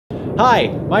Hi,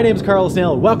 my name's Carl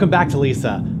Snail. Welcome back to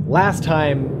Lisa. Last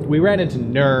time, we ran into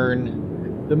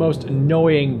Nern, the most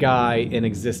annoying guy in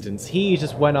existence. He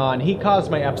just went on, he caused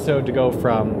my episode to go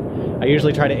from, I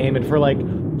usually try to aim it for like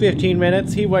 15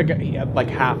 minutes, he went like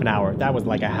half an hour. That was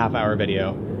like a half-hour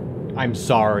video. I'm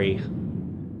sorry.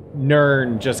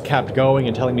 Nern just kept going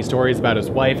and telling me stories about his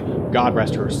wife, God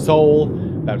rest her soul,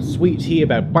 about sweet tea,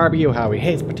 about barbecue, how he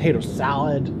hates potato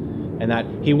salad, and that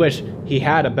he wished he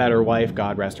had a better wife,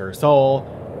 God rest her soul,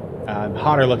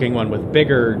 hotter looking one with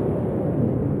bigger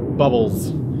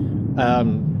bubbles.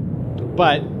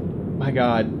 But my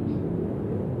God,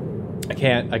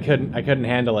 I couldn't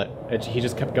handle it. He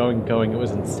just kept going. It was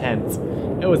intense.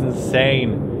 It was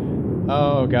insane.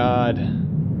 Oh God,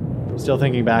 still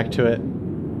thinking back to it.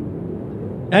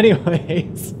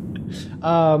 Anyways,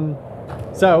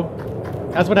 so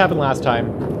that's what happened last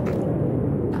time.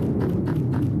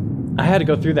 I had to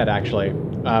go through that actually.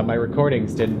 My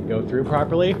recordings didn't go through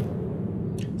properly,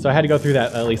 so I had to go through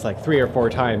that at least like 3 or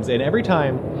 4 times, and every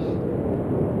time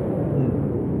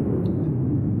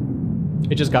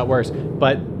it just got worse.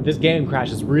 But this game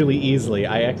crashes really easily.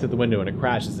 I exit the window and it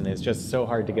crashes, and it's just so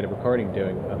hard to get a recording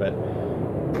doing of it.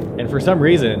 And for some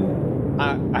reason,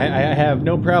 I have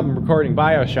no problem recording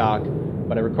BioShock,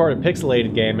 but I record a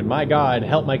pixelated game, and my God,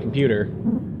 help my computer.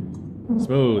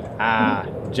 Smooth. Ah,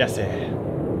 Jesse.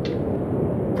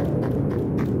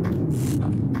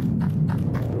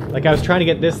 Like, I was trying to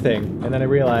get this thing, and then I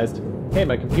realized, hey,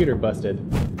 my computer busted.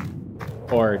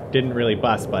 Or didn't really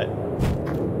bust, but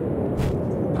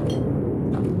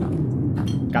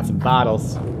got some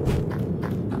bottles.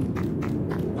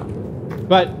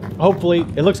 But hopefully,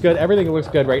 it looks good. Everything looks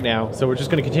good right now, so we're just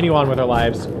going to continue on with our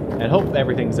lives and hope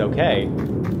everything's okay.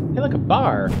 Hey, look, a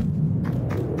bar.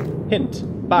 Hint,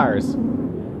 bars.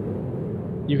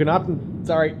 You can often...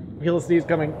 Sorry, feel a sneeze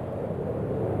coming.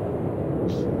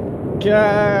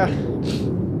 Yeah.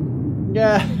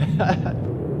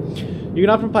 You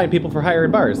can often find people for hire in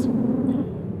bars.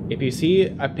 If you see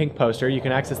a pink poster, you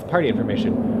can access the party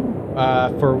information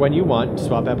for when you want to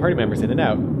swap out party members in and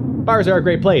out. Bars are a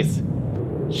great place.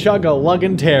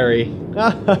 Chug-a-luggin' Terry.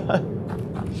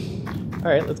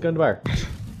 Alright, let's go in the bar.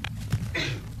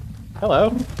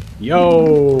 Hello.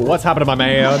 Yo, what's happening, my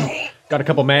man? Got a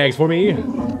couple mags for me?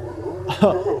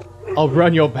 I'll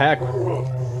run your pack.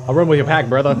 I'll run with your pack,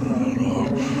 brother.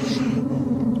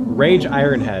 Rage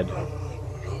Ironhead.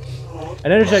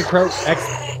 An energetic pro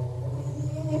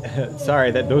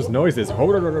sorry, those noises.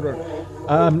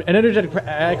 An energetic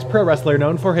ex-pro wrestler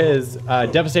known for his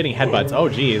devastating headbutts. Oh,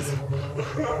 jeez.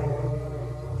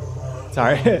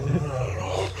 Sorry.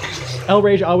 El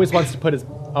Rage always wants to put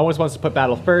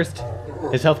battle first.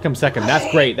 His health comes second.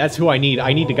 That's great. That's who I need.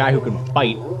 I need a guy who can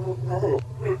fight.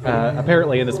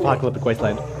 Apparently in this apocalyptic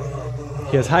wasteland.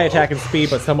 He has high attack and speed,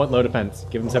 but somewhat low defense.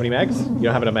 Give him 70 megs? You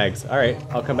don't have enough megs. Alright,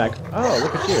 I'll come back. Oh,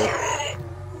 look at you.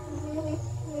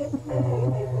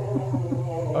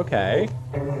 Okay.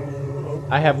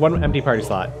 I have 1 empty party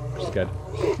slot, which is good.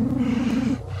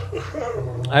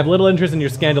 I have little interest in your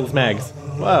scandalous mags.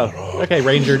 Whoa. Okay,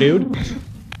 ranger dude.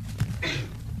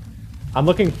 I'm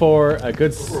looking for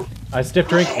a stiff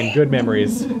drink and good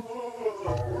memories.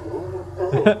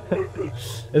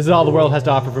 This is all the world has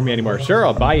to offer for me anymore. Sure,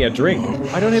 I'll buy you a drink.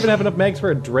 I don't even have enough megs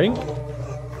for a drink?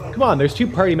 Come on, there's 2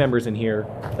 party members in here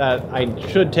that I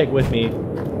should take with me,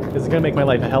 because it's gonna make my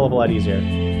life a hell of a lot easier.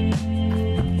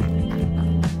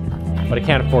 But I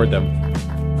can't afford them.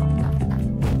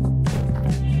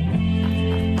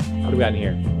 What do we got in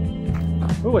here?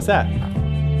 Ooh, what's that?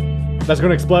 That's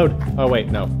gonna explode. Oh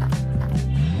wait, no.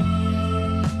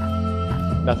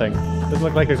 Nothing. Doesn't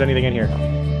look like there's anything in here.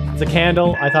 It's a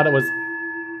candle. I thought it was...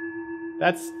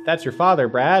 That's your father,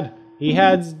 Brad. He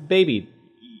had baby.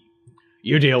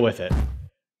 You deal with it.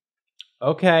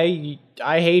 Okay,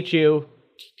 I hate you.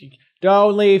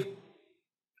 Don't leave.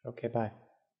 Okay, bye.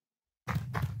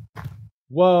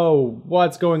 Whoa,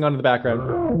 what's going on in the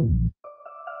background?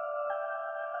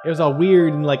 It was all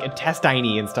weird and like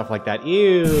intestine-y and stuff like that.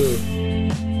 Ew.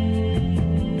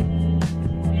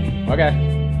 Okay.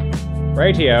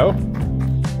 Rightio.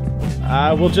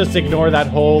 We'll just ignore that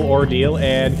whole ordeal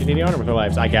and continue on with our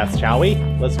lives, I guess, shall we?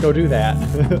 Let's go do that.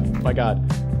 Oh my God.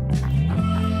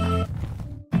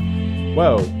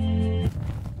 Whoa.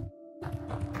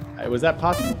 Was that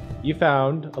possible? You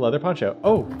found a leather poncho.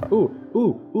 Oh,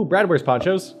 ooh, Brad wears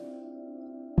ponchos.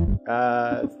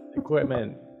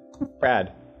 Equipment.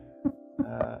 Brad.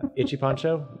 Itchy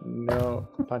poncho? No,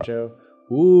 poncho.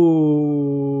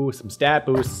 Ooh, some stat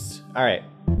boosts. All right.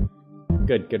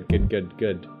 Good.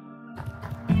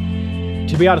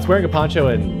 To be honest, wearing a poncho,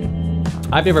 and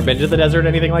I've never been to the desert or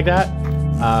anything like that.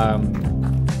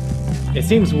 It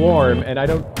seems warm, and I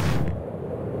don't...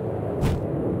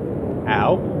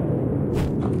 Ow.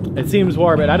 It seems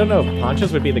warm, and I don't know if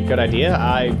ponchos would be the good idea.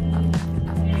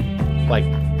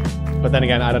 But then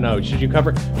again, I don't know. Should you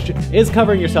cover... Is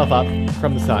covering yourself up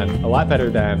from the sun a lot better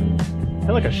than... I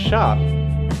feel like a shop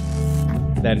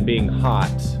than being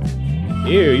hot.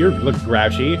 Ew, you look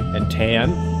grouchy and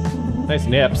tan. Nice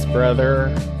nips, brother.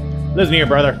 Listen here,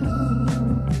 brother.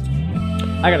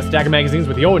 I got a stack of magazines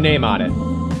with your name on it.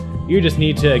 You just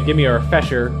need to give me a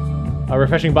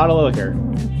refreshing bottle of liquor.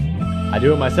 I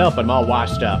do it myself, but I'm all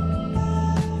washed up.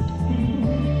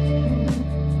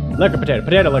 Liquor,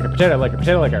 potato liquor, potato liquor,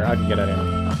 potato liquor. I can get it in.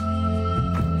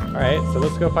 Alright, so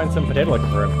let's go find some potato liquor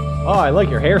for him. Oh, I like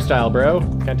your hairstyle, bro.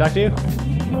 Can I talk to you?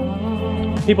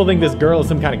 People think this girl is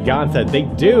some kind of gonset. They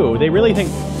do. They really think...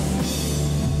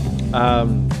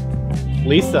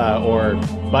 Lisa or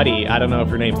Buddy. I don't know if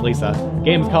her name's Lisa.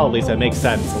 Game's called Lisa. It makes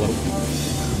sense a little.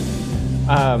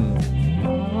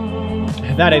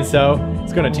 That ain't so.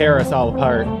 It's gonna tear us all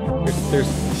apart.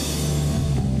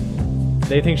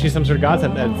 They think she's some sort of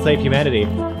godsend and save humanity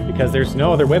because there's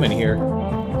no other women here.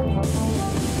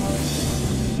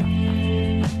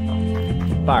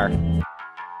 Fire.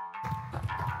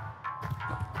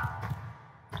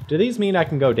 Do these mean I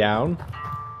can go down?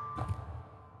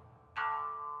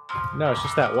 No, it's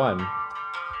just that one.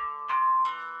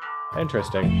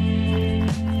 Interesting.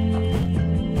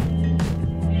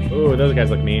 Ooh, those guys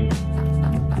look mean.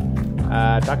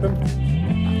 Talk to them?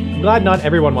 I'm glad not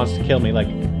everyone wants to kill me, like,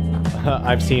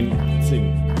 I've seen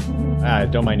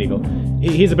don't mind Eagle.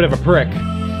 He's a bit of a prick.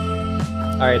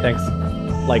 Alright, thanks.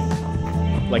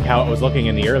 Like how it was looking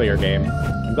in the earlier game.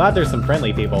 I'm glad there's some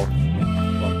friendly people.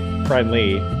 Well,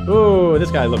 friendly. Ooh,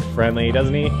 this guy looks friendly,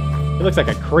 doesn't he? He looks like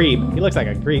a creep. He looks like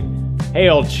a creep. Hey,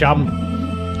 old chum.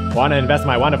 Want to invest in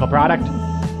my wonderful product?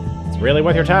 It's really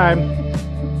worth your time.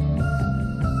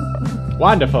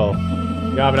 Wonderful.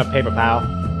 You don't have enough paper, pal.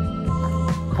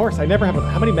 Of course, I never have...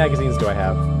 How many magazines do I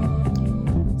have?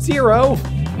 0!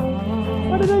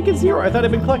 Why did I get 0? I thought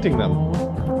I'd been collecting them.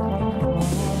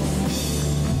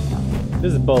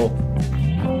 This is bull.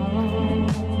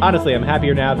 Honestly, I'm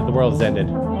happier now that the world has ended.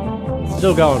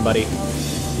 Still going, buddy.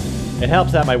 It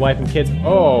helps out my wife and kids.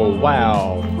 Oh,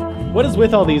 wow. What is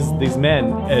with all these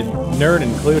men, Nerd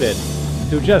included,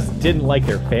 who just didn't like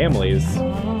their families?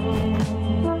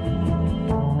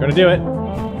 Gonna do it.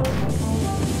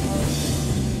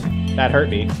 That hurt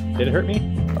me. Did it hurt me?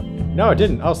 No, it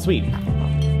didn't. Oh, sweet.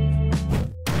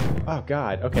 Oh,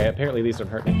 God. Okay, apparently these don't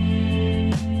hurt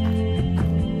me.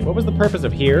 What was the purpose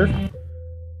of here?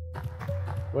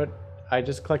 What? I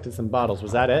just collected some bottles.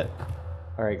 Was that it?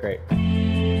 Alright, great.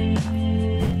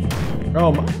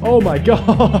 Oh my god!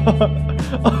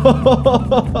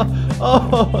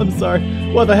 Oh, I'm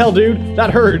sorry. What the hell, dude?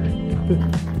 That hurt!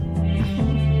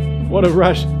 What a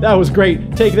rush. That was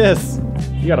great. Take this.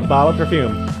 You got a bottle of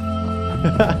perfume.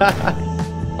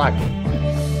 Fuck.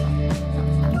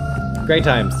 Great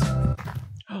times.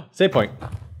 Save point.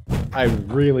 I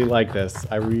really like this.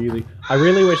 I really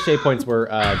wish save points were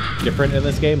different in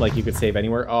this game. Like you could save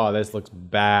anywhere. Oh, this looks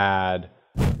bad.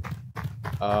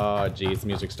 Oh, geez, the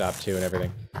music stopped too and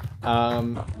everything.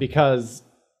 Because,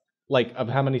 like, of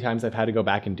how many times I've had to go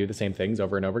back and do the same things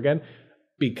over and over again,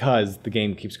 because the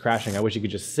game keeps crashing. I wish you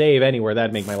could just save anywhere.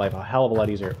 That'd make my life a hell of a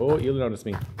lot easier. Oh, you'll notice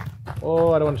me.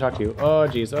 Oh, I don't want to talk to you. Oh,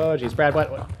 geez, Brad,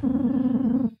 what?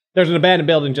 There's an abandoned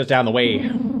building just down the way.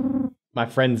 My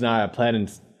friends and I are playing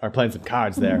some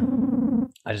cards there.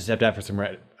 I just stepped out for some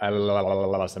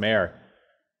air.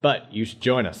 But you should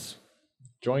join us.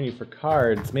 Join you for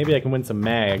cards. Maybe I can win some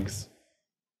mags.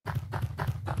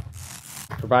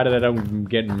 Provided I don't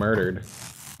get murdered.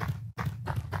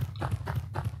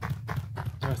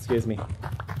 Oh, excuse me.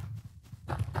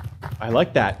 I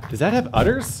like that. Does that have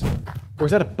udders? Or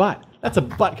is that a butt? That's a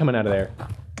butt coming out of there.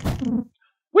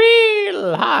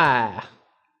 Wheel high.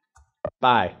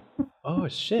 Bye. Oh,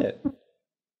 shit.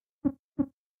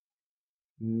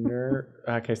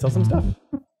 Okay, sell some stuff.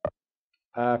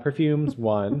 Perfumes,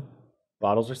 1.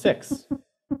 Bottles are 6.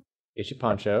 Issue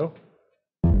poncho.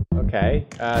 Okay,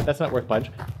 that's not worth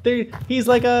much. He's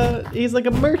like a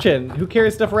merchant who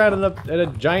carries stuff around in a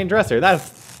giant dresser.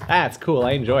 That's cool.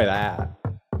 I enjoy that.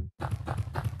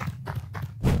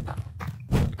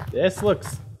 This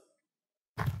looks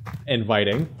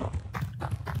inviting.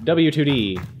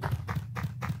 W2D.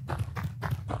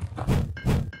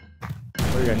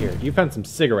 What do we got here? You found some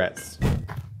cigarettes.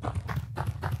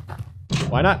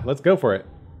 Why not? Let's go for it.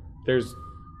 There's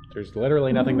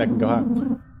literally nothing that can go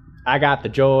on. I got the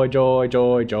joy, joy,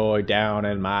 joy, joy down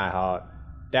in my heart.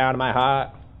 Down in my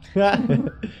heart.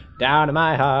 Down in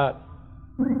my heart.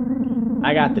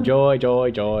 I got the joy,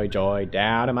 joy, joy, joy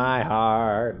down in my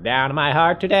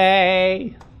heart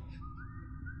today.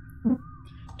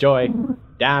 Joy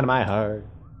down in my heart.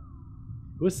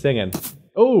 Who's singing?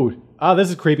 Oh, this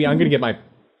is creepy. I'm gonna get my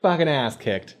fucking ass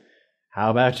kicked.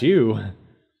 How about you?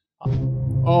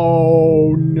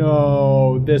 Oh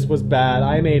no, this was bad.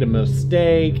 I made a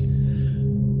mistake.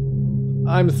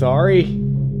 I'm sorry.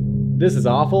 This is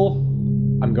awful.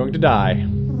 I'm going to die.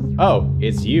 Oh,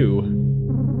 it's you.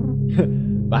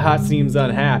 My heart seems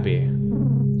unhappy.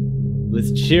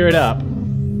 Let's cheer it up.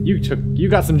 You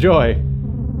got some joy.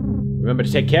 Remember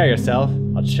to take care of yourself.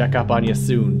 I'll check up on you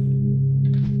soon.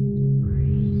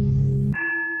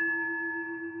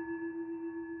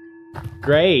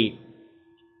 Great.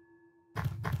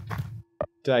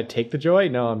 Did I take the joy?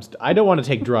 No, I don't want to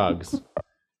take drugs.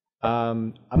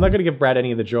 I'm not going to give Brad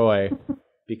any of the joy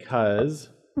because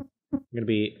I'm going to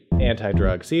be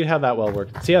anti-drug. See how that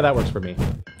works. See how that works for me.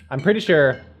 I'm pretty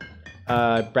sure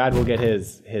Brad will get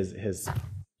his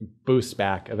boost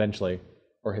back eventually,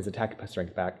 or his attack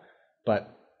strength back.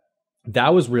 But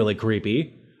that was really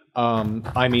creepy.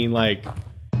 I mean, like,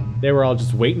 they were all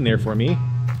just waiting there for me.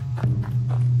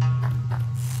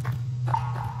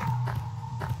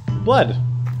 Blood.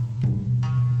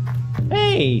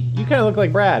 Hey, you kind of look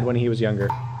like Brad when he was younger.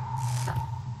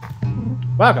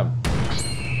 Welcome.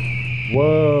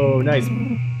 Whoa, nice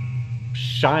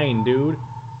shine, dude.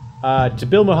 To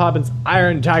Bill Mohabben's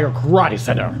Iron Tiger Karate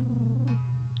Center.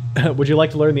 Would you like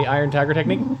to learn the Iron Tiger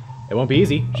technique? It won't be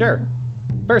easy. Sure.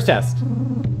 First test.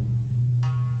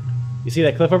 You see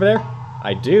that cliff over there?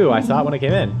 I do. I saw it when I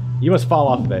came in. You must fall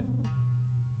off of it.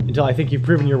 Until I think you've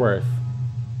proven your worth.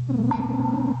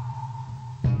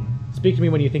 Speak to me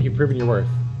when you think you've proven your worth.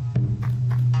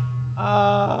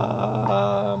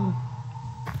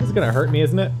 This is gonna hurt me,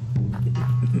 isn't it?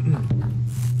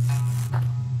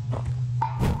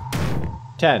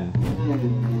 10.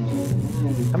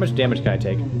 How much damage can I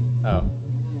take? Oh.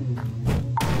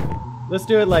 Let's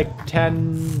do it like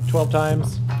 10, 12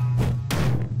 times.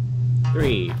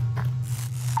 3.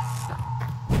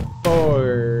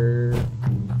 4.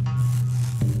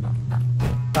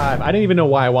 5. I don't even know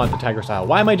why I want the tiger style.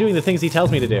 Why am I doing the things he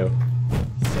tells me to do?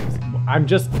 6. I'm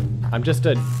just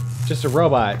a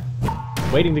robot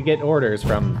waiting to get orders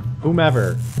from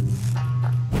whomever.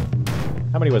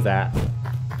 How many was that?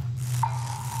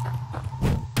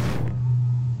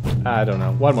 I don't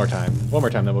know. One more time. One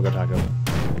more time, then we'll go talk to him.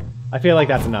 I feel like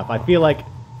that's enough. I feel like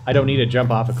I don't need to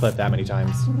jump off a cliff that many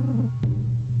times.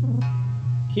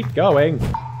 Keep going.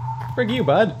 Frig you,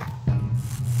 bud.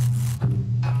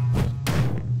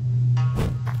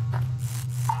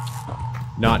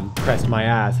 Not impressed my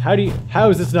ass. How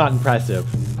is this not impressive?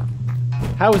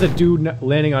 How is a dude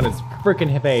landing on his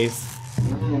frickin' face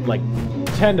like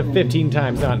 10 to 15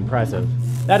 times not impressive?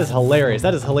 That is hilarious.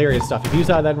 That is hilarious stuff. If you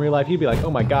saw that in real life, you'd be like, oh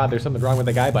my god, there's something wrong with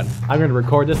the guy, but I'm going to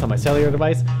record this on my cellular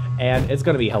device, and it's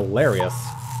going to be hilarious.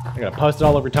 I'm going to post it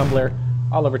all over Tumblr,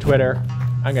 all over Twitter.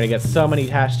 I'm going to get so many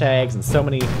hashtags and so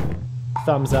many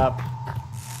thumbs up.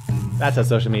 That's how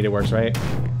social media works, right?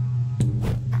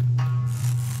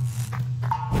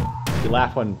 You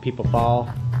laugh when people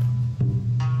fall.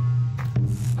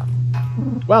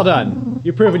 Well done.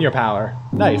 You've proven your power.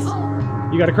 Nice.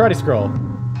 You got a karate scroll.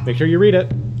 Make sure you read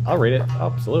it. I'll read it.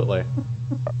 Absolutely.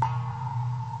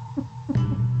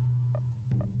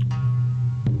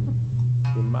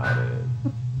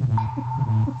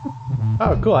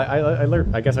 Oh, cool. I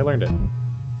learned. I guess I learned it.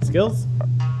 Skills?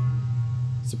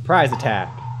 Surprise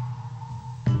attack.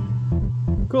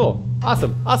 Cool.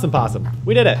 Awesome. Awesome possum.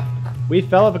 We did it. We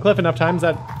fell off a cliff enough times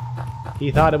that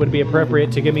he thought it would be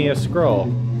appropriate to give me a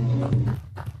scroll.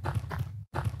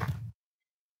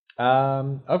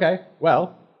 Okay.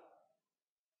 Well,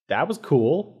 that was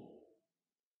cool,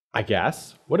 I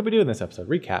guess. What did we do in this episode?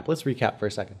 Recap. Let's recap for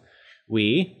a second.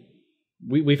 We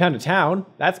found a town.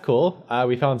 That's cool.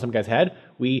 We fell on some guy's head.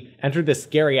 We entered this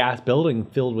scary-ass building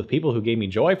filled with people who gave me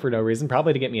joy for no reason,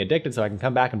 probably to get me addicted so I can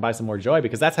come back and buy some more joy,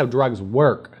 because that's how drugs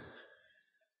work.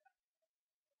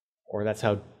 Or that's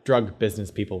how drug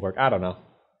business people work. I don't know.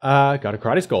 Got a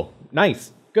karate school.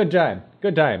 Nice. Good time.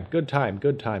 Good time. Good time.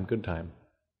 Good time. Good time.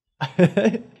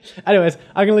 Anyways,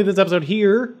 I'm gonna leave this episode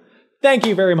here. Thank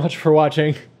you very much for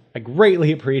watching. I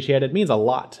greatly appreciate it. It means a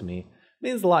lot to me. It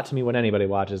means a lot to me when anybody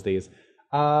watches these.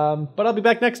 But I'll be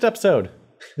back next episode.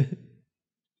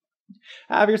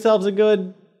 Have yourselves a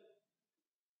good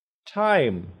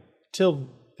time. Till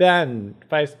then,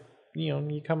 if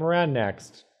you come around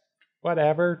next.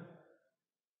 Whatever.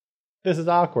 This is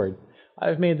awkward.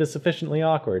 I've made this sufficiently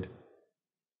awkward.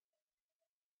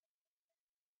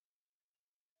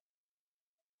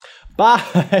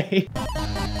 Bye!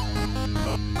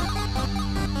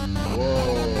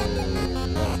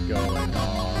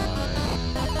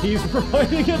 He's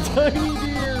riding a tiny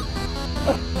deer!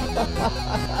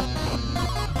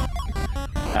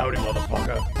 Howdy,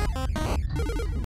 motherfucker.